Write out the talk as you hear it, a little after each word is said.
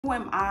Who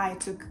am I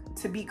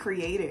to be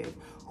creative?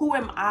 Who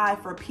am I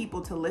for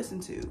people to listen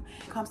to? When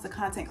it comes to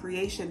content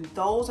creation,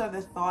 those are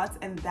the thoughts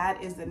and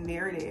that is the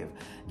narrative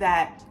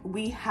that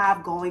we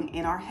have going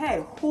in our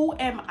head. Who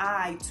am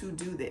I to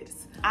do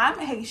this? I'm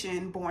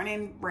Haitian, born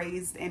and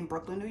raised in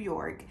Brooklyn, New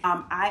York.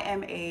 I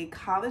am a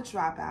college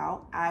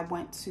dropout. I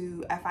went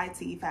to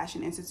FIT,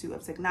 Fashion Institute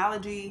of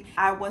Technology.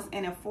 I was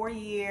in a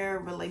 4-year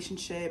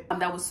relationship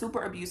that was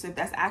super abusive.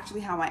 That's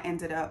actually how I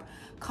ended up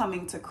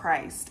coming to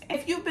Christ.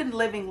 If you've been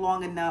living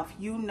long enough,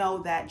 you know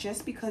that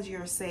just because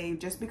you're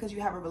saved, just because you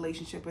have a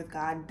relationship with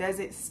God,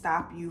 doesn't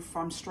stop you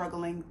from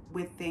struggling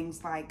with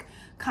things like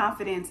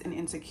confidence and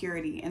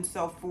insecurity. And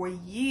so for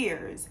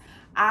years,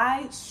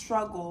 I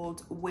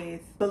struggled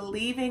with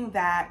believing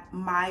that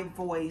my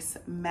voice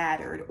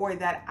mattered or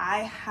that I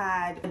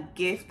had a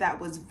gift that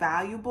was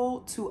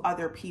valuable to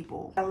other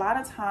people. A lot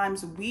of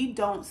times we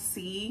don't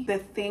see the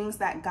things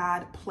that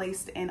God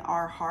placed in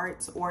our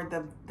hearts or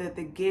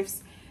the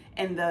gifts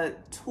and the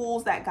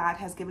tools that God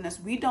has given us.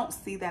 We don't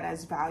see that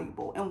as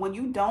valuable. And when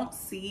you don't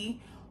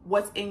see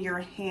what's in your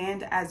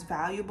hand as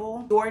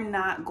valuable, you're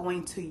not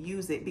going to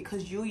use it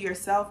because you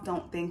yourself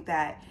don't think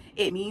that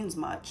it means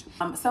much.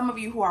 Some of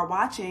you who are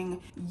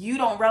watching, you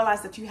don't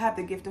realize that you have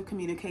the gift of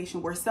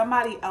communication where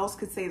somebody else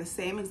could say the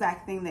same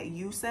exact thing that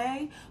you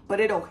say, but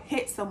it'll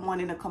hit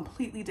someone in a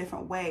completely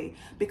different way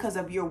because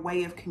of your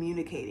way of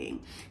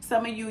communicating.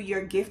 Some of you,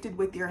 you're gifted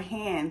with your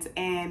hands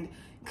and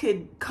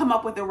could come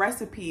up with a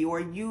recipe, or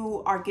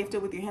you are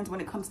gifted with your hands when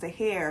it comes to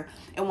hair.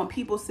 And when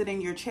people sit in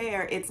your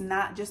chair, it's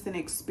not just an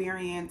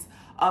experience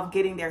of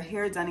getting their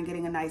hair done and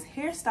getting a nice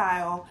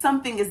hairstyle.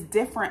 Something is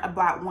different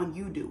about when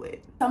you do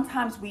it.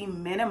 Sometimes we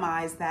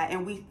minimize that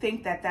and we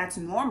think that that's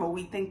normal.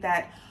 We think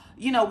that,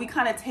 you know, we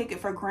kind of take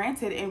it for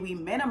granted and we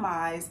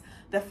minimize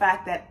the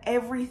fact that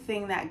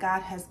everything that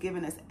God has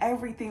given us,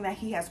 everything that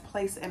He has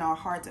placed in our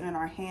hearts and in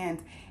our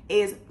hands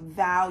is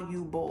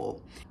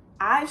valuable.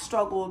 I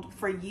struggled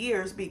for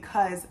years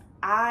because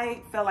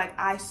I felt like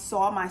I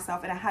saw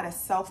myself and I had a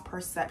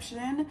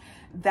self-perception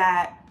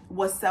that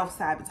was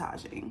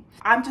self-sabotaging.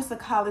 I'm just a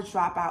college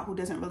dropout who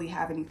doesn't really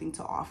have anything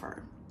to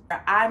offer.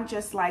 I'm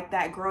just like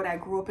that girl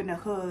that grew up in the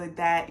hood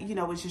that, you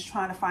know, was just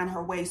trying to find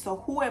her way. So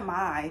who am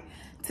I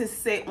to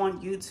sit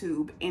on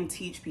YouTube and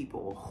teach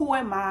people? Who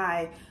am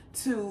I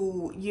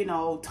to, you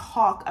know,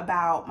 talk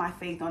about my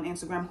faith on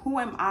Instagram? Who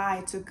am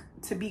I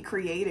to be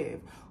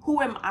creative? Who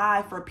am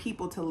I for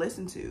people to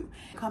listen to? When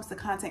it comes to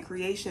content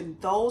creation,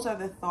 those are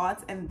the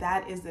thoughts and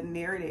that is the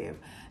narrative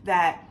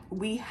that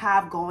we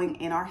have going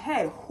in our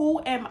head.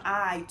 Who am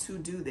I to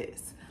do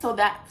this? So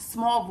that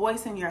small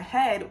voice in your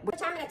head,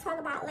 which I'm going to talk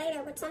about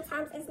later, which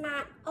sometimes is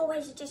not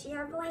always just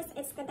your voice,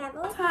 it's the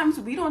devil. Sometimes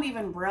we don't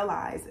even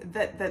realize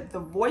that the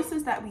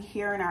voices that we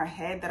hear in our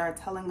head that are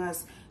telling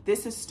us,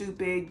 this is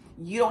stupid,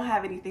 you don't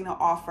have anything to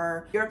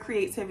offer, your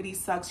creativity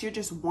sucks, you're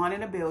just 1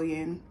 in a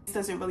billion, this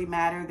doesn't really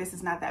matter, this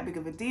is not that big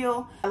of a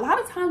deal. A lot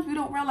of times we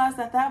don't realize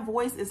that that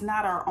voice is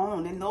not our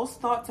own, and those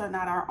thoughts are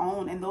not our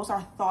own, and those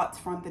are thoughts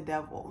from the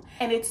devil.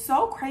 And it's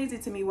so crazy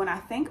to me when I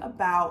think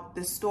about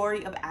the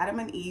story of Adam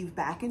and Eve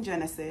back in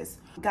Genesis.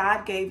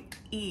 God gave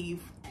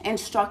Eve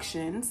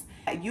instructions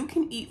that you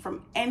can eat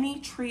from any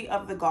tree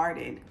of the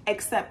garden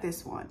except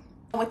this one.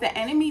 What the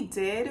enemy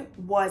did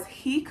was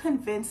he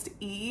convinced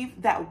Eve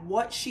that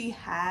what she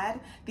had,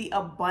 the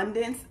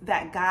abundance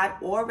that God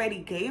already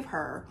gave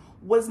her,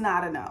 was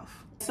not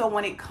enough. So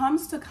when it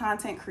comes to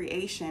content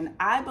creation,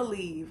 I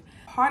believe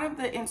part of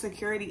the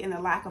insecurity and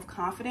the lack of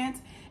confidence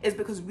is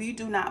because we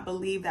do not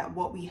believe that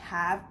what we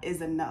have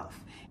is enough.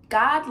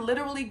 God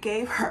literally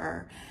gave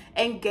her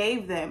and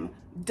gave them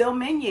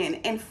dominion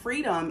and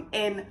freedom,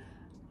 and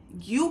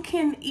you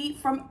can eat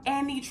from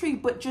any tree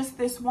but just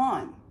this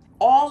one.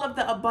 All of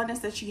the abundance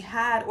that she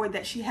had or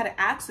that she had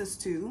access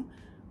to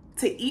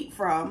eat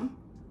from,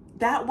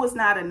 that was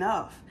not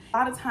enough. A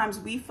lot of times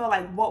we feel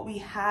like what we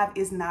have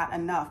is not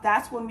enough.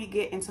 That's when we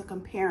get into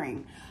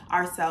comparing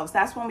ourselves.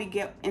 That's when we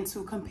get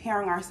into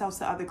comparing ourselves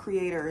to other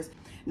creators.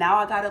 Now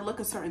I gotta look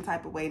a certain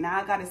type of way. Now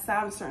I gotta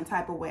sound a certain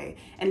type of way.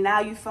 And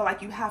now you feel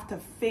like you have to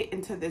fit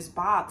into this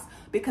box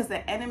because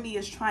the enemy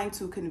is trying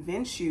to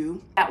convince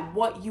you that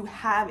what you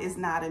have is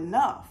not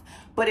enough.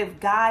 But if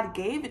God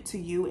gave it to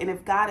you and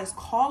if God is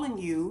calling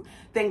you,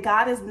 then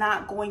God is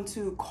not going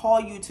to call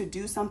you to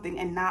do something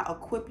and not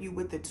equip you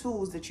with the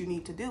tools that you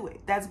need to do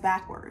it. That's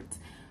backwards.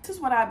 This is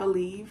what I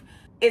believe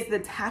is the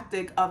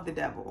tactic of the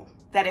devil.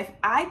 That if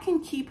I can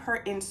keep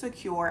her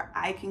insecure,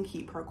 I can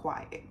keep her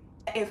quiet.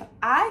 If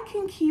I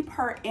can keep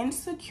her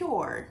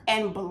insecure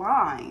and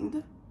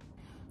blind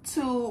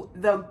to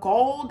the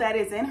goal that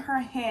is in her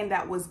hand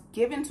that was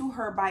given to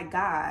her by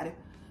God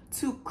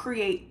to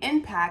create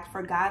impact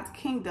for God's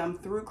kingdom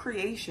through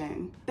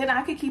creation, then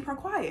I could keep her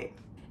quiet.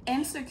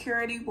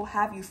 Insecurity will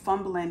have you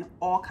fumbling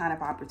all kind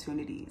of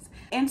opportunities.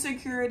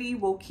 Insecurity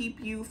will keep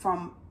you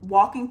from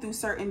walking through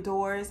certain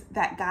doors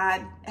that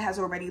God has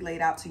already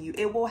laid out to you.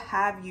 It will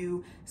have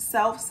you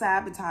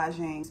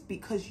self-sabotaging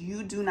because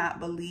you do not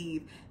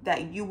believe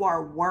that you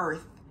are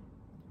worth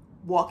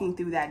walking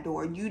through that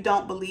door. You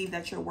don't believe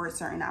that you're worth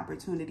certain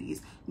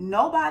opportunities.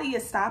 Nobody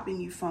is stopping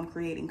you from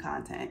creating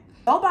content.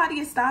 Nobody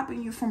is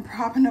stopping you from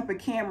propping up a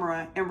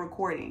camera and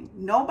recording.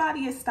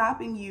 Nobody is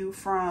stopping you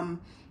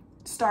from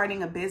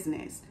starting a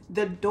business.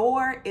 The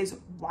door is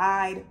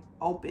wide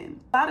open.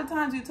 A lot of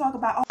times you talk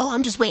about, oh,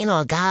 I'm just waiting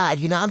on God.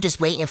 I'm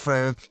just waiting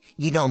for,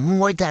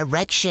 more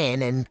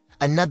direction and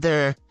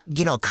another,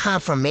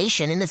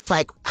 confirmation. And it's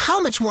like, how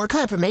much more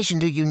confirmation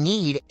do you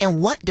need?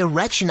 And what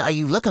direction are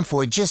you looking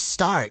for? Just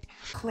start.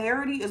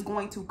 Clarity is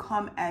going to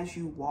come as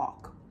you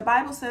walk. The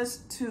Bible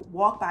says to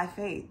walk by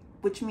faith,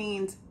 which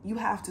means you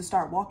have to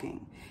start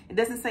walking. It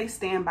doesn't say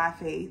stand by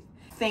faith,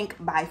 think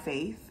by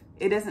faith.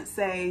 It doesn't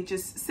say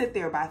just sit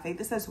there by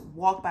faith. It says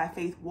walk by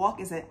faith.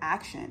 Walk is an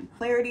action.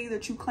 Clarity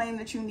that you claim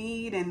that you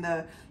need and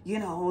the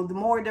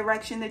more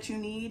direction that you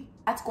need,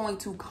 that's going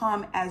to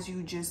come as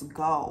you just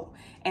go.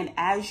 And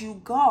as you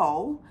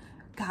go,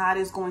 God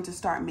is going to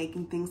start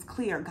making things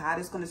clear. God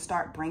is going to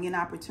start bringing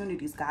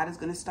opportunities. God is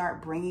going to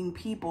start bringing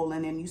people,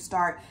 and then you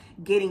start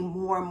getting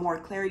more and more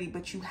clarity.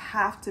 But you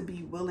have to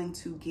be willing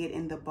to get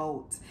in the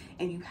boat,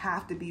 and you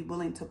have to be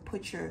willing to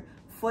put your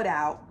foot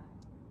out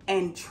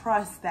and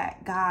trust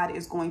that God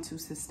is going to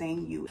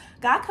sustain you.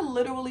 God could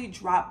literally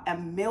drop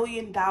 $1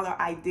 million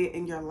idea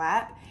in your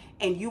lap,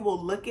 and you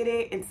will look at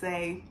it and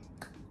say,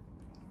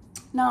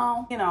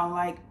 no,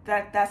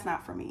 that's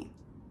not for me.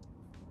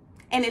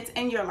 And it's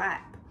in your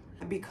lap.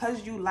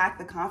 Because you lack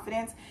the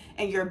confidence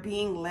and you're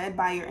being led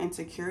by your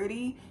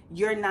insecurity,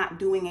 you're not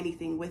doing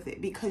anything with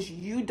it because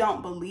you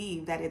don't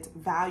believe that it's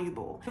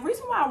valuable. The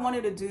reason why I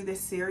wanted to do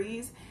this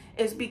series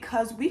is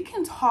because we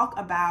can talk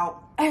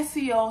about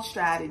SEO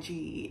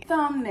strategy,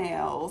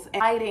 thumbnails,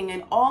 and lighting,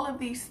 and all of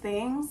these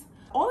things.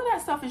 All of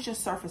that stuff is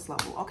just surface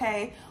level,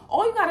 okay?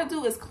 All you gotta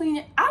do is clean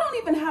it. I don't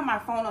even have my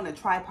phone on a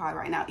tripod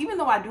right now. Even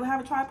though I do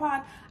have a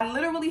tripod, I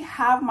literally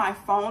have my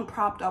phone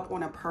propped up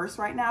on a purse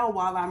right now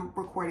while I'm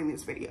recording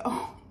this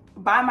video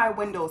by my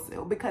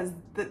windowsill because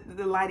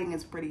the lighting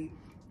is pretty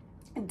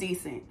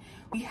decent.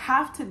 We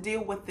have to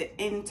deal with the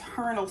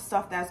internal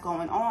stuff that's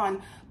going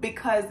on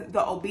because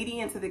the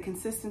obedience and the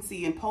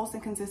consistency and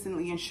posting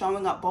consistently and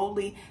showing up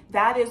boldly,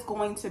 that is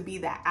going to be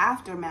the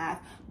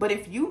aftermath. But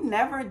if you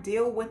never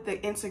deal with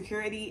the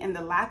insecurity and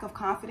the lack of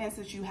confidence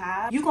that you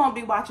have, you're going to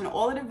be watching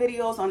all of the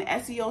videos on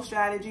SEO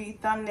strategy,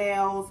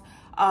 thumbnails,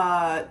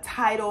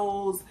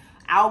 titles,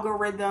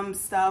 algorithm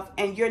stuff,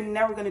 and you're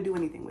never going to do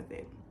anything with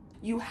it.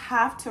 You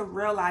have to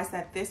realize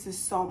that this is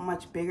so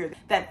much bigger,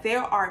 that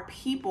there are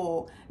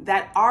people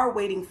that are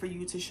waiting for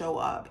you to show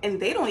up, and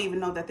they don't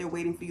even know that they're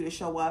waiting for you to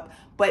show up,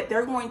 but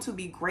they're going to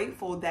be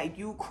grateful that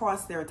you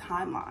cross their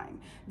timeline.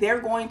 They're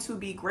going to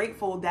be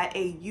grateful that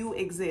you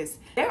exist.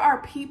 There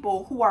are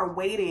people who are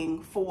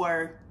waiting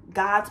for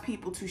God's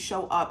people to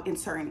show up in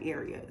certain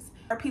areas.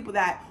 There are people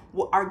that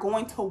are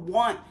going to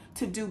want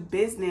to do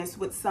business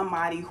with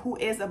somebody who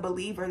is a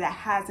believer that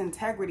has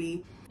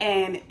integrity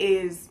and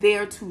is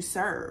there to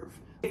serve.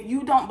 If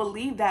you don't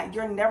believe that,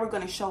 you're never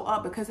going to show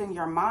up because in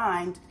your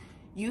mind,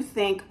 you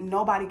think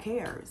nobody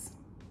cares.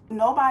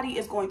 Nobody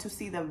is going to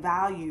see the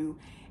value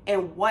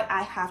in what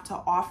I have to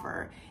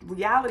offer.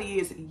 Reality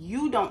is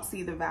you don't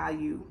see the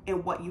value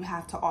in what you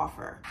have to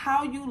offer.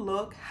 How you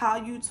look, how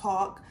you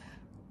talk,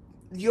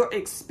 your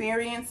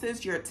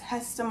experiences, your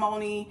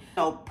testimony,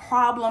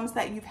 problems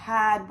that you've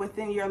had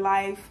within your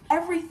life,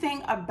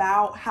 everything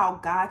about how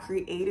God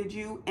created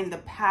you and the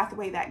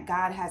pathway that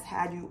God has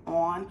had you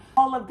on,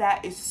 all of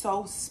that is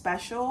so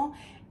special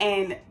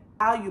and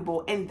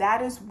valuable, and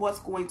that is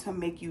what's going to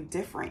make you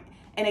different.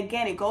 And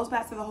again, it goes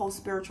back to the whole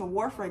spiritual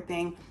warfare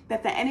thing,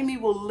 that the enemy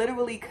will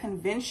literally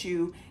convince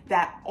you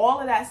that all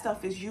of that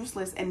stuff is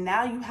useless, and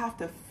now you have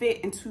to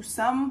fit into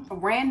some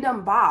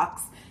random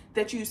box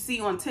that you see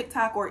on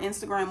TikTok or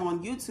Instagram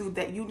on YouTube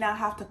that you now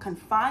have to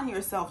confine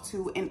yourself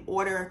to in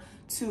order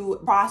to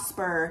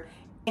prosper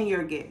in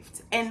your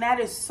gift. And that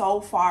is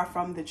so far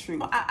from the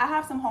truth. I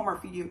have some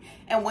homework for you.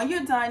 And when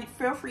you're done,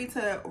 feel free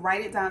to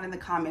write it down in the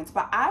comments.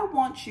 But I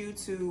want you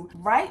to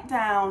write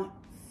down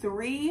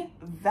 3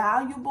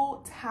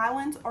 valuable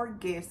talents or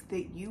gifts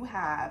that you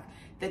have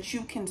that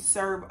you can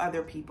serve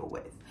other people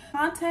with.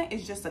 Content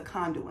is just a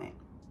conduit.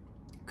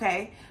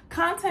 Okay,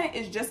 content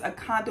is just a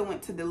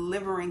conduit to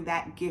delivering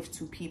that gift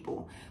to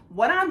people.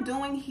 What I'm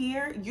doing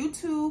here,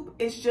 YouTube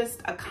is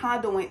just a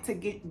conduit to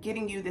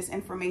getting you this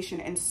information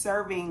and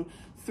serving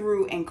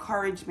through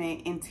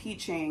encouragement and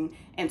teaching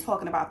and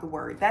talking about the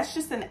word. That's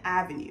just an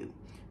avenue.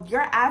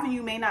 Your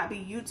avenue may not be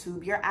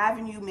YouTube. Your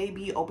avenue may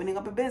be opening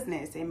up a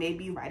business. It may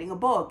be writing a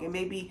book. It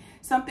may be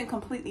something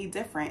completely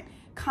different.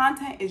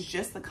 Content is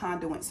just the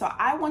conduit. So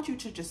I want you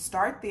to just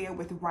start there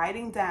with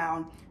writing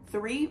down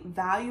 3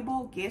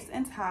 valuable gifts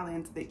and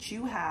talents that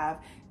you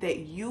have that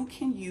you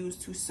can use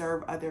to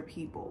serve other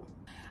people.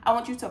 I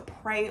want you to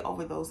pray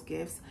over those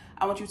gifts.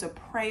 I want you to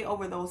pray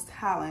over those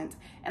talents.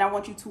 And I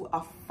want you to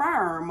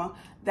affirm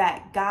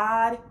that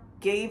God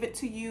gave it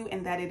to you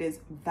and that it is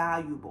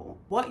valuable.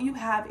 What you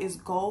have is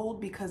gold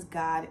because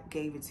God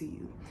gave it to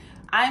you.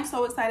 I am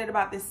so excited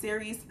about this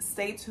series.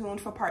 Stay tuned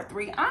for part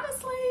 3.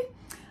 Honestly,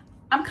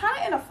 I'm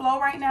kind of in a flow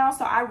right now,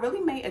 so I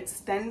really may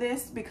extend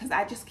this because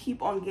I just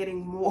keep on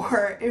getting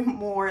more and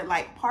more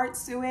like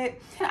parts to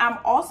it. And I'm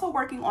also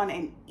working on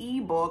an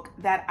ebook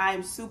that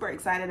I'm super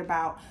excited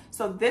about.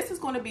 So this is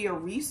going to be a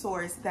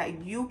resource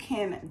that you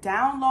can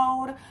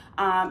download.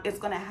 It's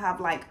going to have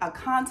like a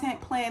content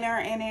planner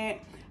in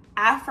it,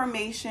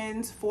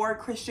 affirmations for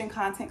Christian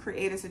content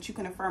creators that you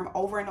can affirm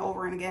over and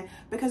over and again,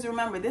 because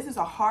remember, this is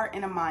a heart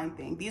and a mind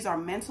thing. These are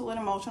mental and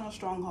emotional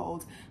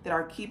strongholds that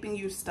are keeping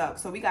you stuck.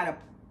 So we got to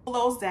pull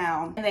those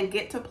down and then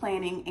get to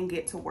planning and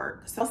get to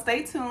work. So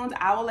stay tuned.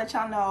 I will let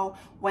y'all know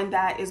when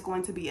that is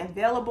going to be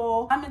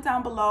available. Comment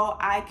down below.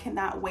 I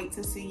cannot wait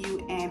to see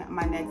you in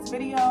my next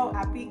video.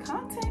 Happy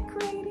content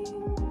creating.